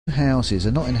Houses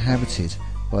are not inhabited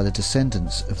by the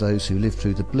descendants of those who lived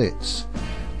through the Blitz,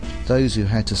 those who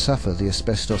had to suffer the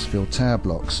asbestos-filled tower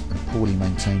blocks and poorly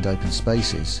maintained open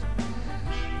spaces.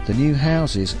 The new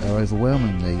houses are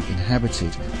overwhelmingly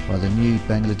inhabited by the new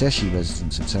Bangladeshi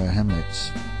residents of Tower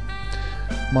Hamlets.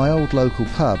 My old local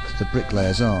pub, the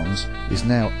Bricklayers Arms, is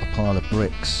now a pile of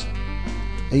bricks.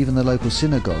 Even the local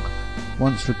synagogue,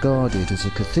 once regarded as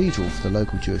a cathedral for the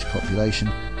local Jewish population,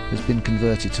 has been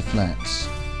converted to flats.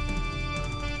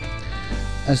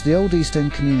 As the old East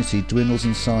End community dwindles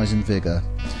in size and vigour,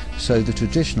 so the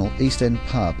traditional East End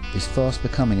pub is fast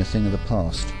becoming a thing of the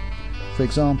past. For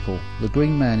example, the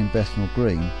Green Man in Bethnal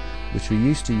Green, which we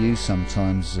used to use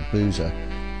sometimes as a boozer,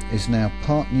 is now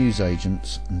part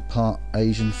newsagents and part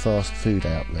Asian fast food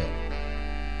outlet.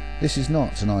 This is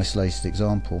not an isolated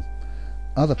example.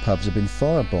 Other pubs have been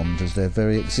firebombed as their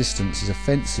very existence is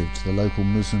offensive to the local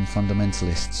Muslim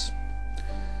fundamentalists.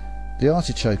 The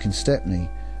Artichoke in Stepney,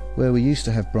 where we used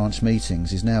to have branch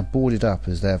meetings, is now boarded up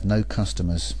as they have no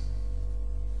customers.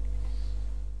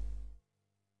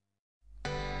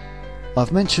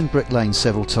 I've mentioned Brick Lane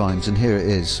several times, and here it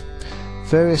is.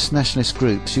 Various nationalist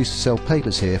groups used to sell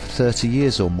papers here for 30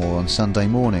 years or more on Sunday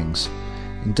mornings.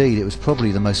 Indeed, it was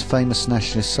probably the most famous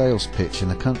nationalist sales pitch in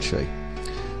the country.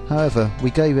 However,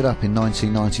 we gave it up in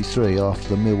 1993 after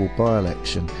the Millwall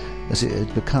by-election, as it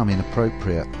had become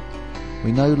inappropriate.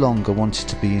 We no longer wanted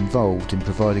to be involved in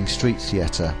providing street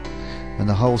theatre, and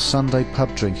the whole Sunday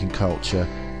pub drinking culture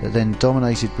that then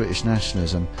dominated British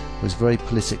nationalism was very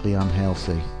politically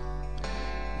unhealthy.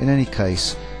 In any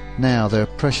case, now there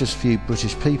are precious few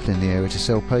British people in the area to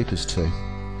sell papers to.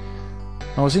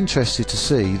 I was interested to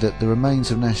see that the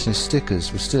remains of nationalist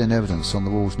stickers were still in evidence on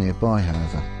the walls nearby,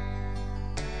 however.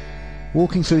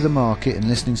 Walking through the market and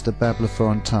listening to the babble of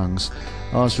foreign tongues,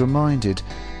 I was reminded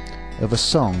of a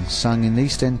song sung in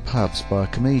East End pubs by a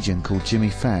comedian called Jimmy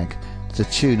Fagg to the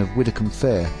tune of Widdicombe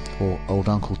Fair, or Old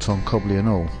Uncle Tom Cobley and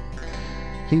all.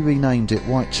 He renamed it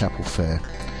Whitechapel Fair,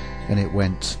 and it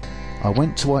went, "I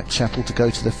went to Whitechapel to go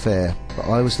to the fair, but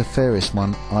I was the fairest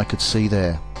one I could see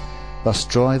there. Bus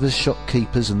drivers,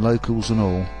 shopkeepers and locals and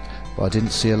all, but I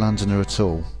didn't see a Londoner at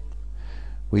all."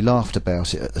 We laughed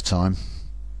about it at the time.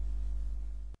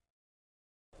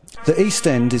 The East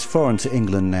End is foreign to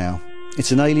England now.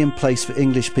 It's an alien place for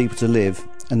English people to live,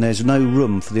 and there's no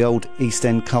room for the old East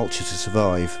End culture to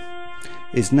survive.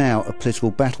 It's now a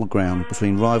political battleground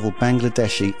between rival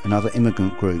Bangladeshi and other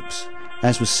immigrant groups,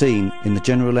 as was seen in the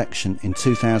general election in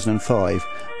 2005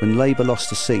 when Labour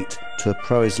lost a seat to a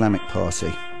pro-Islamic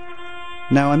party.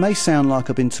 Now, I may sound like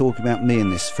I've been talking about me in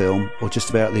this film, or just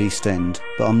about the East End,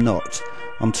 but I'm not.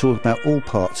 I'm talking about all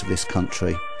parts of this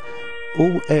country.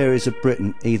 All areas of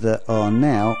Britain either are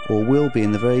now or will be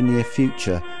in the very near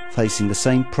future facing the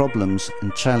same problems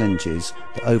and challenges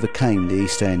that overcame the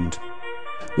East End.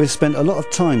 We've spent a lot of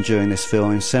time during this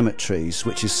film in cemeteries,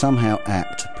 which is somehow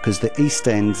apt because the East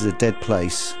End is a dead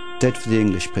place, dead for the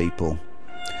English people.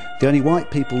 The only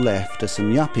white people left are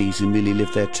some yuppies who merely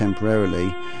live there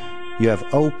temporarily. You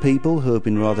have old people who have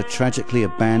been rather tragically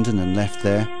abandoned and left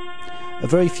there, a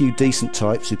very few decent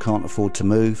types who can't afford to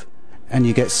move, and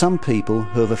you get some people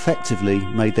who have effectively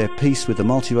made their peace with the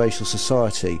multiracial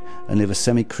society and live a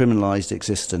semi-criminalised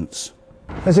existence.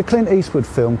 There's a Clint Eastwood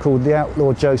film called The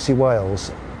Outlaw Josie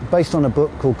Wales, based on a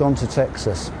book called Gone to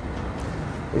Texas.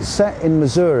 It's set in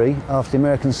Missouri after the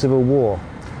American Civil War,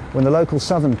 when the local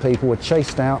southern people were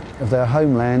chased out of their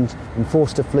homeland and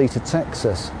forced to flee to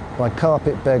Texas by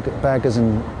carpetbaggers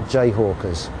and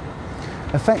jayhawkers.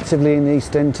 Effectively in the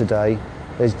East End today,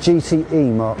 there's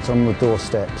GTE marked on the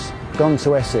doorsteps, gone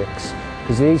to Essex,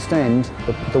 because the East End,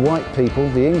 the white people,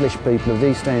 the English people of the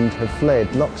East End have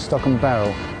fled lock, stock and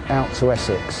barrel out to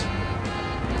Essex.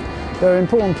 There are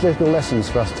important political lessons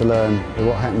for us to learn with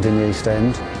what happened in the East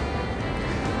End.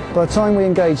 By the time we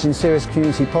engaged in serious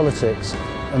community politics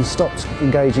and stopped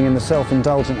engaging in the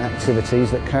self-indulgent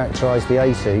activities that characterised the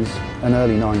 80s and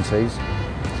early 90s,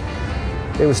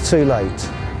 it was too late.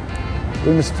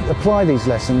 We must apply these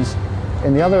lessons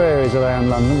in the other areas around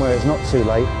London where it's not too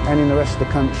late, and in the rest of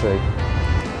the country.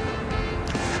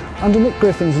 Under Nick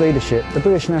Griffin's leadership, the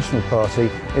British National Party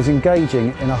is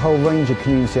engaging in a whole range of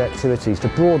community activities to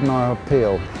broaden our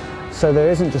appeal, so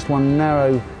there isn't just one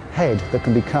narrow head that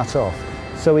can be cut off,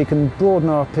 so we can broaden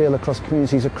our appeal across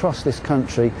communities across this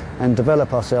country and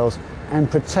develop ourselves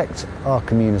and protect our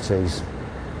communities.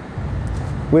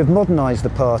 We've modernised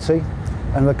the party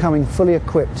and are becoming fully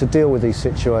equipped to deal with these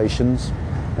situations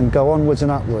and go onwards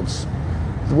and upwards.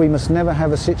 We must never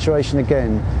have a situation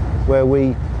again where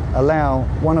we allow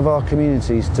one of our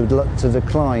communities to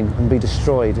decline and be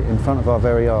destroyed in front of our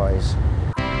very eyes.